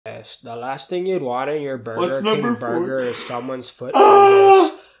Yes, the last thing you'd want in your Burger What's King number burger 4? is someone's foot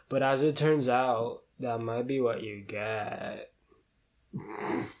fingers. But as it turns out, that might be what you get.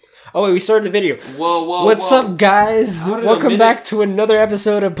 Oh wait, we started the video. Whoa, What's up, guys? How did Welcome back to another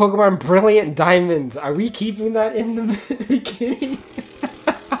episode of Pokemon Brilliant Diamonds. Are we keeping that in the beginning?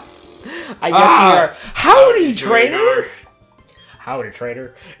 I guess we are. Howdy, trainer! Howdy,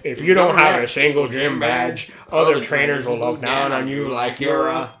 trainer. If you don't have a single gym badge, other trainers will look down on you like you're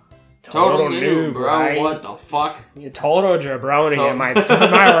a total noob, bro. right? What the fuck? You total jabroni, you might say,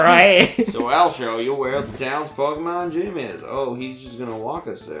 am I right? So I'll show you where the town's Pokemon gym is. Oh, he's just gonna walk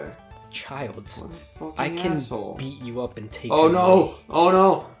us there. Child, What a fucking I can asshole. beat you up and take Oh your no! money. Oh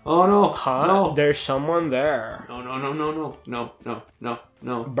no! Oh no! Huh? No! There's someone there. No.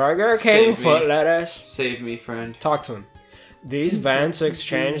 Burger King Save me. foot lettuce. Save me, friend. Talk to him. These vents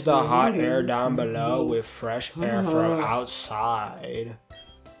exchange the hot air down below with fresh air from outside.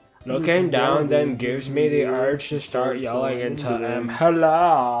 Looking down then gives me the urge to start yelling into them.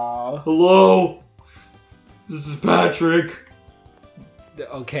 Hello. Hello. This is Patrick.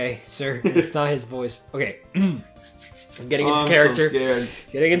 Okay, sir. It's not his voice. Okay. I'm getting into I'm character. so scared.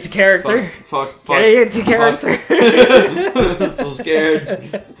 Getting into character. Fuck. Getting into character. I'm so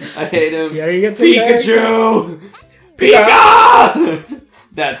scared. I hate him. Getting into Pikachu! Pika!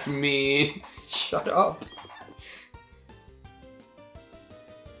 That's me. Shut up.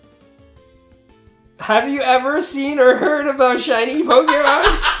 Have you ever seen or heard about shiny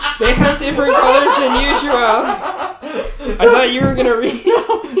Pokemon? They have different colors than usual. I thought you were gonna read.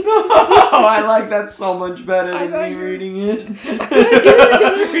 No, I like that so much better than me reading it.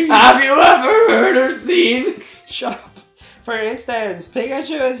 Read. Have you ever heard or seen? Shut up. For instance,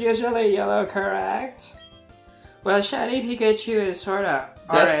 Pikachu is usually yellow, correct? Well, shiny Pikachu is sorta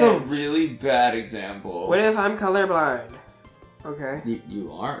orange. That's a really bad example. What if I'm colorblind? Okay.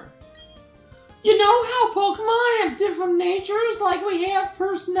 You are. You know how Pokemon have different natures like we have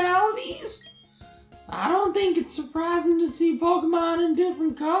personalities? I don't think it's surprising to see Pokemon in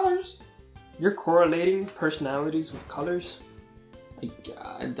different colors. You're correlating personalities with colors?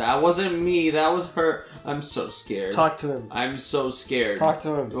 God, that wasn't me, that was her. I'm so scared. Talk to him. I'm so scared. Talk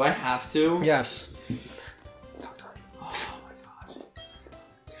to him. Do I have to? Yes. Talk to him. Oh my god.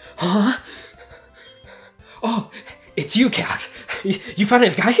 Huh? Oh, it's you, Cat. You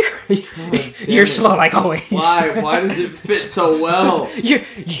finally got here? You're slow like always. Why? Why does it fit so well? You're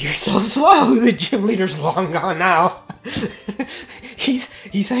so slow. The gym leader's long gone now. He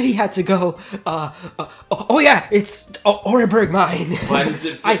said he had to go. Oh yeah, it's Orenburg mine. Why does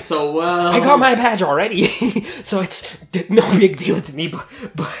it fit so well? I got my badge already, so it's no big deal to me. But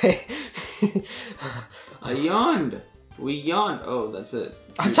I yawned. We yawned. Oh, that's it.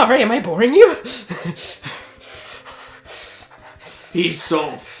 I'm sorry. Am I boring you? He's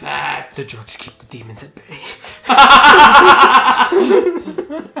so fat. The drugs keep the demons at bay.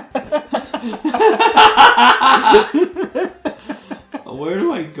 Where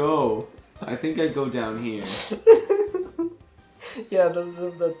do I go? I think I go down here. Yeah,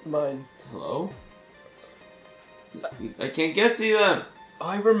 that's mine. Hello? I can't get to them.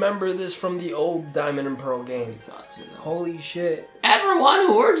 I remember this from the old Diamond and Pearl game. Got to them. Holy shit. Everyone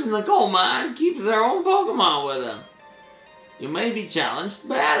who works in the coal mine keeps their own Pokemon with them. You may be challenged to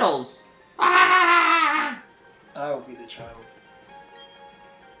battles. Ah! I will be the child.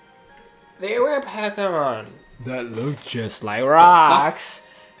 They were Pokemon that looked just like rocks.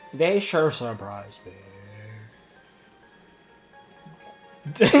 They sure surprised me.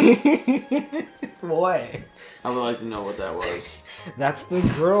 What? I would like to know what that was. That's the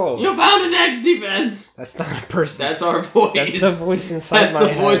girl. You found an X defense! That's not a person. That's our voice. That's the voice inside That's my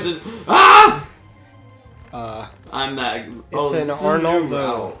the voice head. in... Ah! I'm that... It's an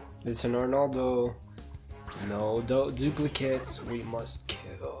Arnaldo. Wow. It's an Arnaldo. No duplicates. We must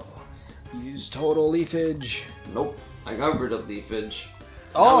kill. Use total leafage. Nope. I got rid of leafage.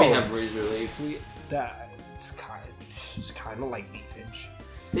 Oh, Now we have razor leaf. That's kind of like leafage.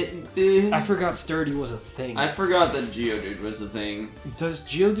 I I forgot sturdy was a thing. forgot that Geodude was a thing. Does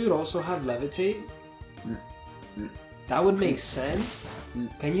Geodude also have levitate? That would make sense.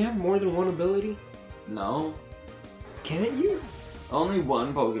 Can you have more than one ability? No. Can't you? Only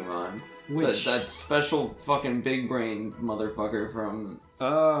one Pokemon. Which? That special fucking big brain motherfucker from...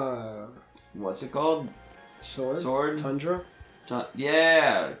 What's it called? Sword? Tundra?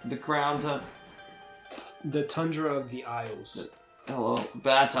 Yeah, the crown The Tundra of the Isles. Hello.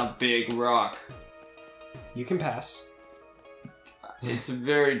 That's a big rock. You can pass. It's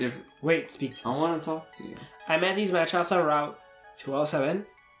very different. Wait, speak to me. I want to talk to you. I met these matchups on Route 207.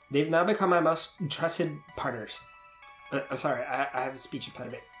 They've now become my most trusted partners. I'm sorry, I have a speech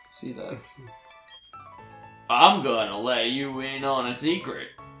impediment. See that? I'm gonna let you in on a secret.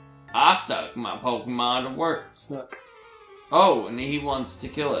 I stuck my Pokemon to work. Snuck. Oh, and he wants to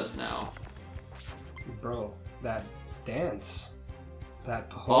kill us now. Bro, that stance. That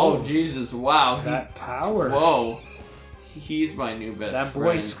pose. Oh, Jesus, wow. That power. Whoa. He's my new best that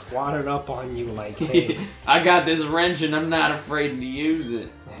friend. boy squatted up on you like, hey. I got this wrench and I'm not afraid to use it.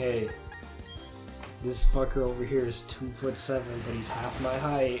 Hey. This fucker over here is 2'7", but he's half my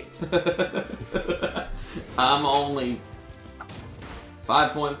height. I'm only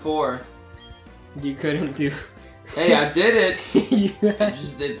 5.4. You couldn't do... Hey, I did it!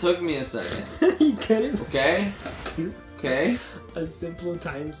 It took me a second. You couldn't... Okay? Okay? A simple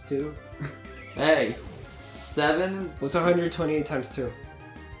times 2. Hey. 7... What's 128 times 2?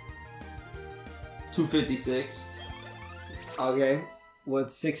 256. Okay.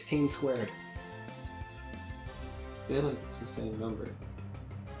 What's 16 squared? I feel like it's the same number.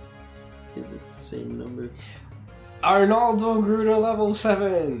 Is it the same number? Arnaldo grew to level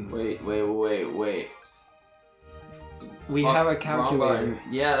 7! Wait. We have a calculator.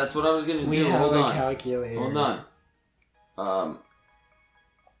 Yeah, that's what I was gonna do. We have Hold a on. calculator. Hold on.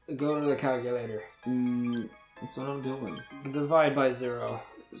 Go to the calculator. That's what I'm doing. Divide by 0.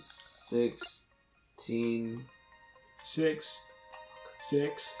 16... 6.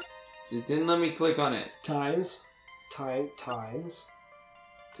 It didn't let me click on it. Times.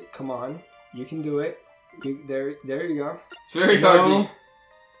 Come on. You can do it. There you go. It's very hard to...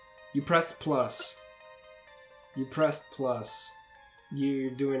 You pressed plus.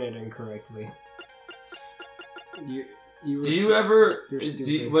 You're doing it incorrectly. Do you ever...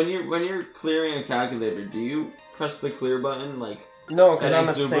 when you're clearing a calculator, do you press the clear button like... No, because I'm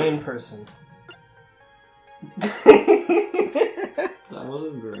a sane person. That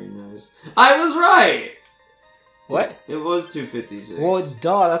wasn't very nice. I was right! What? It was 256. Well,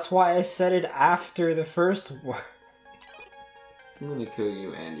 duh, that's why I said it after the first one. I'm gonna kill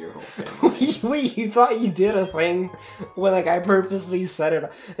you and your whole family. Wait, you thought you did a thing when, like, I purposely said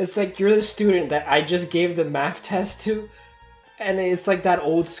it? It's like you're the student that I just gave the math test to, and it's like that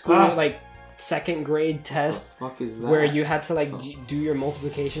old school, like, 2nd grade test what the fuck is that? where you had to, like, do your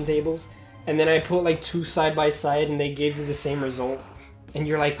multiplication tables, and then I put, like, 2 side by side, and they gave you the same result, and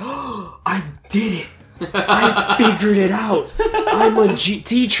you're like, oh, I did it! I figured it out! I'm a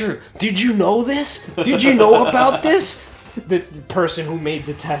teacher! Did you know this? Did you know about this? The person who made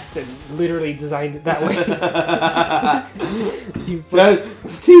the test and literally designed it that way.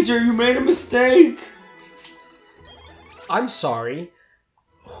 Teacher, you made a mistake! I'm sorry.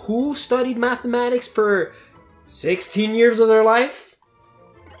 Who studied mathematics for 16 years of their life?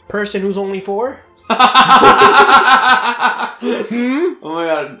 Person who's only 4? Oh my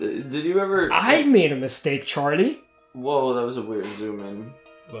god, did you ever... I made a mistake, Charlie. Whoa, that was a weird zoom in.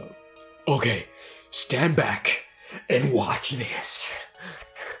 Okay, stand back and watch this.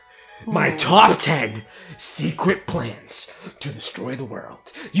 My top 10 secret plans to destroy the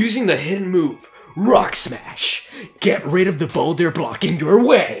world using the hidden move, Rock Smash. Get rid of the boulder blocking your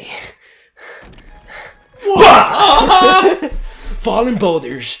way. Fallen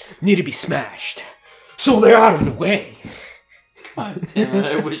boulders need to be smashed, so they're out of the way. God damn it,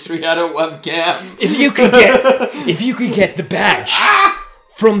 I wish we had a webcam. If you could get the badge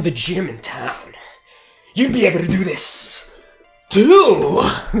from the gym in town, you'd be able to do this too.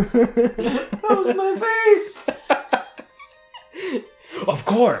 That was my face. Of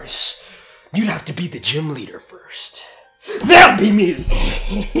course, you'd have to be the gym leader first. That'll be me.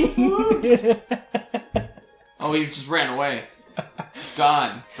 Oh, he just ran away. It's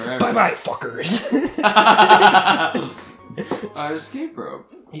gone forever. Bye bye, fuckers. Escape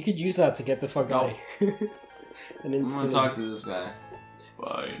rope. You could use that to get the fuck out of here. I'm gonna talk to this guy.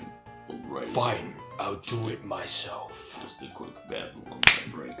 Fine. Alright. Fine. I'll do it myself. Just a quick battle on my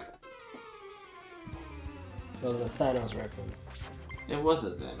break. That was a Thanos reference. It was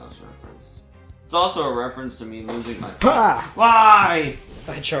a Thanos reference. It's also a reference to me losing my... Pah! Why?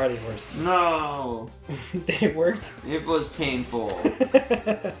 I Charlie horsed. No. Did it work? It was painful.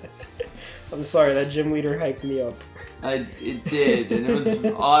 I'm sorry, that gym leader hyped me up. It did, and it was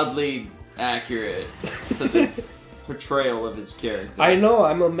oddly accurate to the portrayal of his character. I know,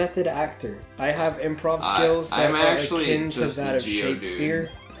 I'm a method actor. I have improv skills that I'm are actually akin to just that a of Geo Shakespeare.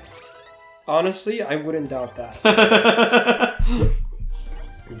 dude. Honestly, I wouldn't doubt that.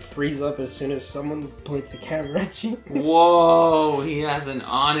 You freeze up as soon as someone points the camera at you. Whoa, he has an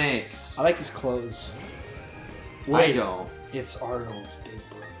onyx. I like his clothes. Wait, I don't. It's Arnold's big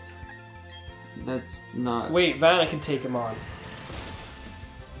brother. That's not... Wait, Vanna can take him on.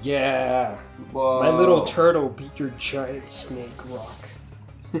 Yeah. Whoa. My little turtle beat your giant snake rock.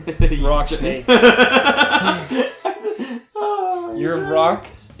 Rock snake. Your rock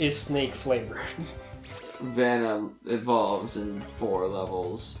is snake flavored. Vanna evolves in 4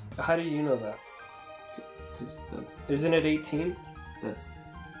 levels. How do you know that? That's, Isn't it 18? that's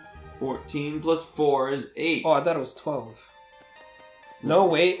 14 plus 4 is 8. Oh, I thought it was 12. No,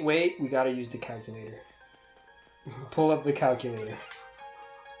 wait. We gotta use the calculator. Pull up the calculator.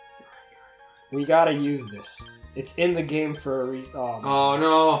 We gotta use this. It's in the game for a reason. Oh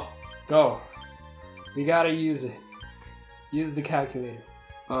no! Go. We gotta use it. Use the calculator.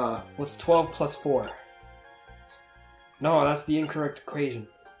 What's 12 plus 4? No, that's the incorrect equation.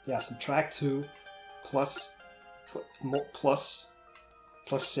 Yeah, subtract 2 plus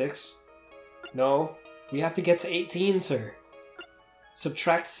 6. No, we have to get to 18, sir.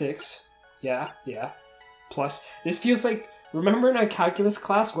 Subtract 6. Yeah. Plus, this feels like, remember in our calculus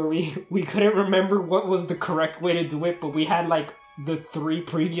class where we couldn't remember what was the correct way to do it, but we had like the 3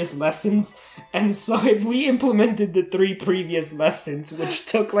 previous lessons, and so if we implemented the 3 previous lessons, which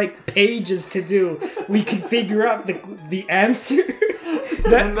took like pages to do, we could figure out the answer.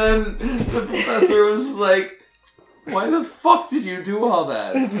 And then the professor was like, why the fuck did you do all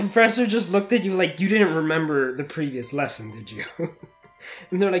that? The professor just looked at you like, you didn't remember the previous lesson, did you?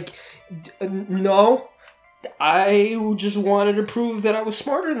 And they're like, no, I just wanted to prove that I was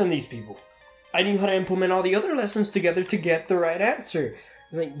smarter than these people. I knew how to implement all the other lessons together to get the right answer.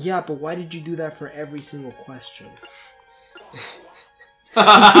 It's like, yeah, but why did you do that for every single question?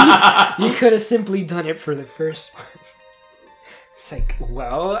 You could have simply done it for the first one. It's like,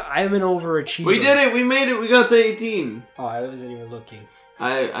 well, I'm an overachiever. We did it! We made it! We got to 18! Oh, I wasn't even looking.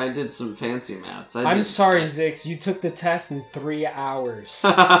 I did some fancy maths. I'm sorry, Zix. You took the test in 3 hours.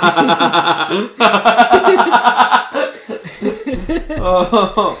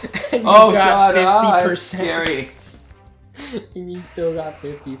 Oh, and you oh got God, 50%. that's scary. And you still got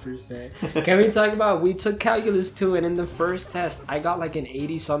 50%. Can we talk about, we took calculus 2 and in the first test I got like an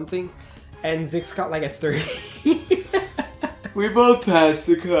 80 something and Zix got like a 30. We both passed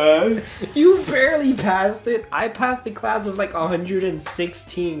the class. You barely passed it. I passed the class with like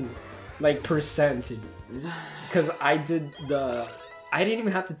 116 like percent. Cause I didn't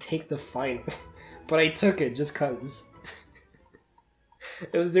even have to take the final. But I took it just cause.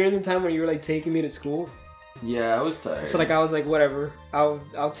 It was during the time when you were like taking me to school. Yeah, I was tired. So like I was like, whatever,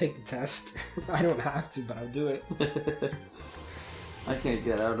 I'll take the test. I don't have to, but I'll do it. I can't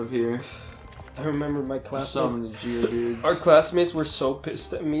get out of here. I remember my classmates. So many Geodudes. Our classmates were so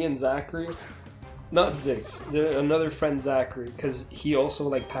pissed at me and Zachary. Not Zix, another friend Zachary, because he also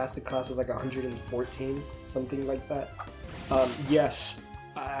like passed the class with like 114, something like that. Yes,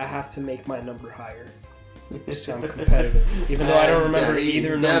 I have to make my number higher. Just so I'm competitive, even though I don't remember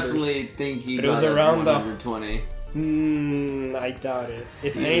either numbers. Definitely think he but it got was around 120. I doubt it.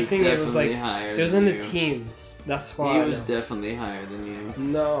 If anything, it was like it was in the teens. That's why he was definitely higher than you.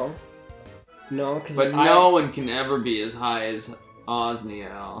 No, because no one can ever be as high as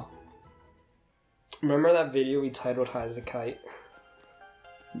Osniel. Remember that video we titled "High as a Kite"?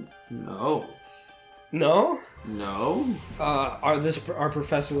 No. No. No. Our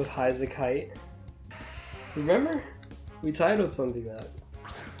professor was high as a kite. Remember? We titled something that.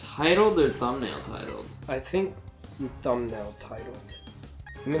 Titled or thumbnail titled? I think we thumbnail titled.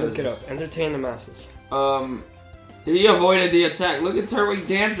 Let me look it up. Entertain the masses. He avoided the attack. Look at Turtwig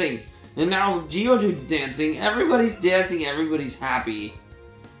dancing. And now Geodude's dancing. Everybody's dancing. Everybody's happy.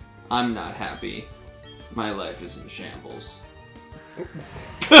 I'm not happy. My life is in shambles.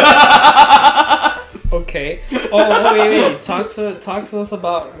 Okay. Oh, wait. Talk to us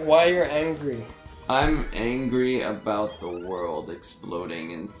about why you're angry. I'm angry about the world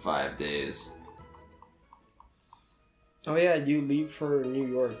exploding in 5 days. Oh yeah, you leave for New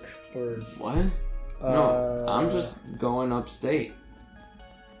York or what? No, I'm just going upstate.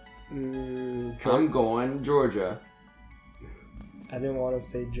 I'm going Georgia. I didn't want to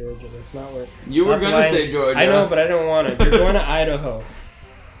say Georgia. That's not where. You were gonna say Georgia. I know, but I don't want to. You're going to Idaho.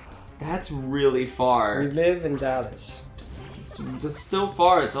 That's really far. We live in Dallas. That's still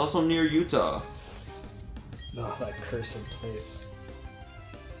far. It's also near Utah. Oh, that cursed place.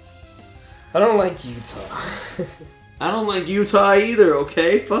 I don't like Utah. I don't like Utah either,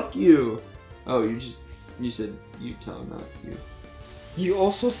 okay? Fuck you. Oh, you said Utah, not you. You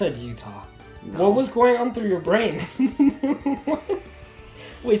also said Utah. No. What was going on through your brain? What?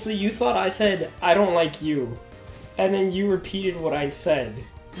 Wait, so you thought I said, I don't like you, and then you repeated what I said,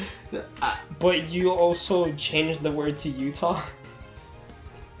 but you also changed the word to Utah?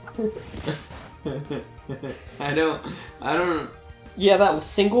 I don't Yeah, that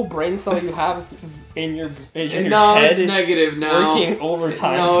single brain cell you have in your No, head it's is negative now. working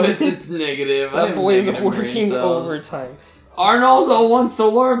overtime. No, it's negative. I That have boy is negative brain working cells. overtime. Arnoldo wants to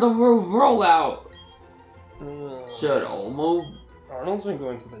learn the move rollout. Should Olmo? Arnold's been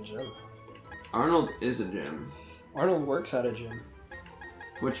going to the gym. Arnold is a gym. Arnold works at a gym.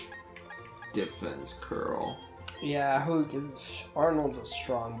 Which defense curl? Yeah, Arnold's a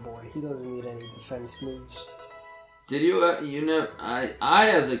strong boy. He doesn't need any defense moves. Did you I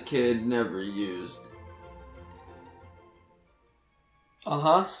as a kid never used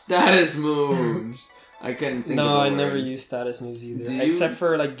status moves. I couldn't think of No, a I word. never used status moves either. Except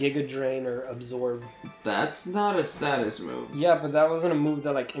for like Giga Drain or Absorb. That's not a status move. Yeah, but that wasn't a move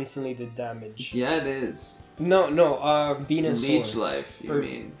that like instantly did damage. Yeah, it is. No, Venusaur. Leech Life, you For-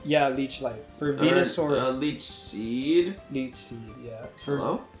 mean? Yeah, Leech Life. For Venusaur. Leech Seed? Leech Seed, yeah. For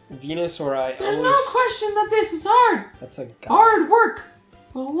Hello? Venusaur, There's no question that this is hard. That's a guy. Hard work.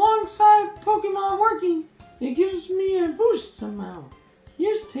 But alongside Pokemon working, it gives me a boost somehow.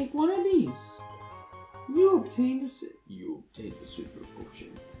 Here's take one of these. You obtained the super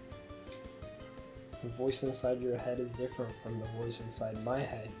potion. The voice inside your head is different from the voice inside my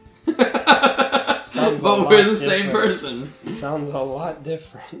head. But we're the same person. Sounds a lot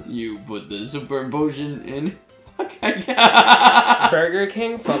different. You put the super potion in. Burger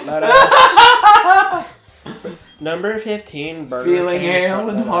King, fuck that ass. Number 15, Burger Feeling King. hale fuck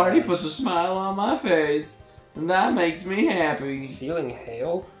and that hearty ass. puts a smile on my face. And that makes me happy. Feeling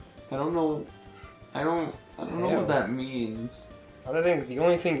hale? I don't know know what that means. I think the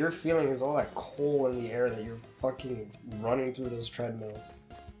only thing you're feeling is all that coal in the air that you're fucking running through those treadmills.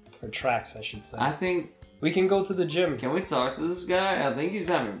 Or tracks, I should say. I think... We can go to the gym. Can we talk to this guy? I think he's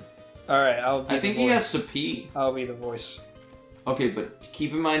having... Alright, I'll be I think the he voice. has to pee. I'll be the voice. Okay, but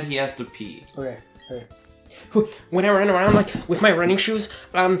keep in mind he has to pee. Okay. When I run around like with my running shoes,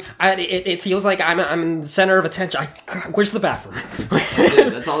 it feels like I'm in the center of attention. Where's the bathroom?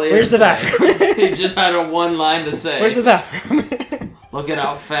 That's all he had Where's to the say. bathroom? He just had a one line to say. Where's the bathroom? Look at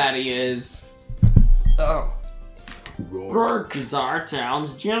how fat he is. Oh. Rourke is our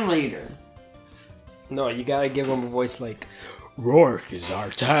town's gym leader. No, you gotta give him a voice like, Rourke is our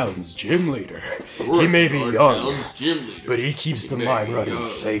town's gym leader. Rourke He may is be our young, town's gym leader, but he keeps the may mind be running young.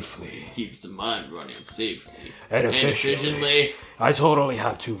 safely. Keeps the mind running safely And and efficiently. I totally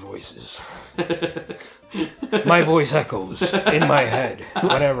have two voices. My voice echoes in my head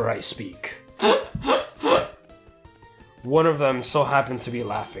whenever I speak. One of them so happened to be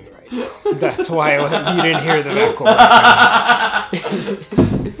laughing right now. That's why you didn't hear the echo.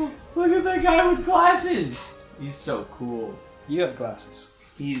 Look at that guy with glasses. He's so cool. You have glasses.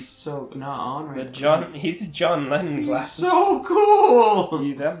 He's so not on right He's John Lennon He's glasses. so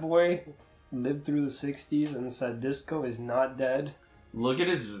cool. That boy lived through the 60s and said disco is not dead. Look at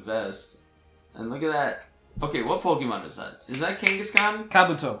his vest. And look at that. Okay, what Pokemon is that? Is that Kangaskhan?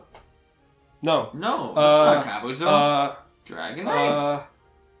 Kabuto. No. No, it's not Kabuto. Dragonite?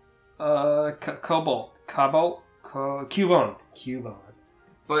 Cobalt. Cubone.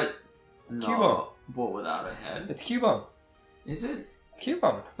 But, no. Cubone. But without a head? It's Cubone. Is it? It's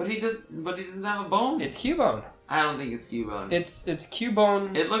Cubone. But he doesn't have a bone. It's Cubone. I don't think it's Cubone. It's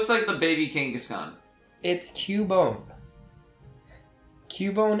Cubone. It looks like the baby Kangaskhan. It's Cubone.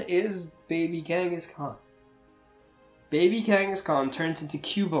 Cubone is baby Kangaskhan. Baby Kangaskhan turns into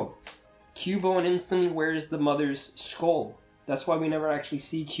Cubone. Cubone instantly wears the mother's skull. That's why we never actually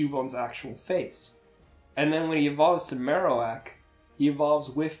see Cubone's actual face. And then when he evolves to Marowak, he evolves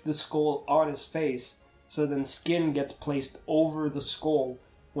with the skull on his face, so then skin gets placed over the skull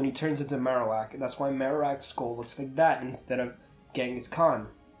when he turns into Marowak. And that's why Marowak's skull looks like that instead of Genghis Khan.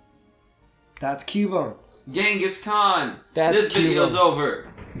 That's Cubone. Genghis Khan! That's this video's Cubone.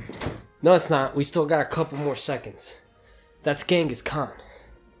 over. No, it's not. We still got a couple more seconds. That's Genghis Khan.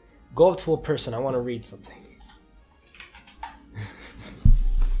 Go up to a person. I want to read something.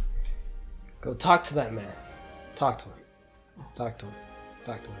 Go talk to that man. Talk to him. Talk to him.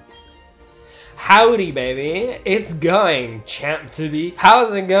 Talk to him. Howdy, baby. It's going, champ to be.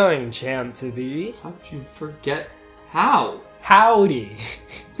 How's it going, champ to be? How'd you forget how? Howdy.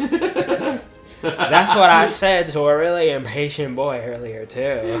 That's what I said to a really impatient boy earlier, too.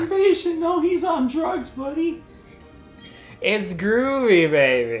 Impatient? No, he's on drugs, buddy. It's groovy,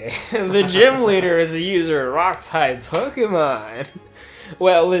 baby. The gym leader is a user of Rock-type Pokemon.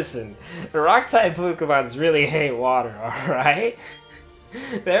 Well, listen. Rock-type Pokemons really hate water, alright?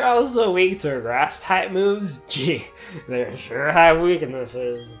 They're also weak to Grass-type moves. Gee, they sure have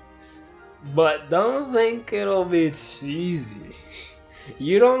weaknesses. But don't think it'll be too easy.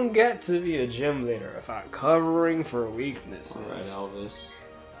 You don't get to be a gym leader without covering for weaknesses. Alright, Elvis.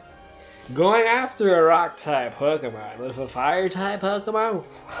 Going after a rock type Pokemon with a fire type Pokemon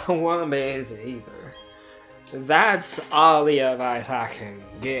won't be easy either. That's all the advice I can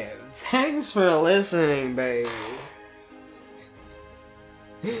give. Thanks for listening, baby.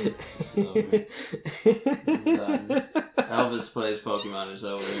 Done. Elvis plays Pokemon is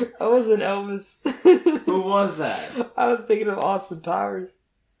over. I wasn't Elvis. Who was that? I was thinking of Austin Powers.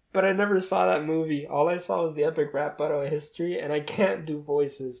 But I never saw that movie. All I saw was the epic rap battle of history, and I can't do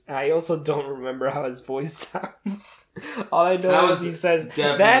voices. And I also don't remember how his voice sounds. All I know is he says,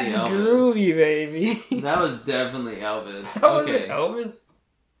 "That's Elvis. groovy, baby." That was definitely Elvis. That wasn't Okay. Elvis.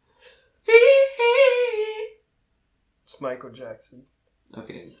 It's Michael Jackson.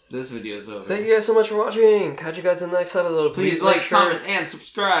 Okay, this video is over. Thank you guys so much for watching. Catch you guys in the next episode. Please like, comment, and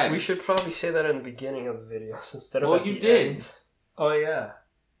subscribe. We should probably say that in the beginning of the videos instead of Well, at you the did. end. Oh yeah.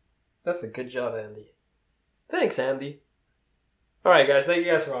 That's a good job, Andy. Thanks, Andy. Alright, guys. Thank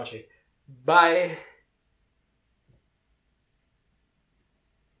you guys for watching. Bye.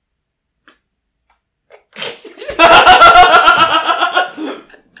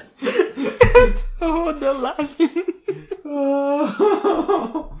 Oh, they're laughing.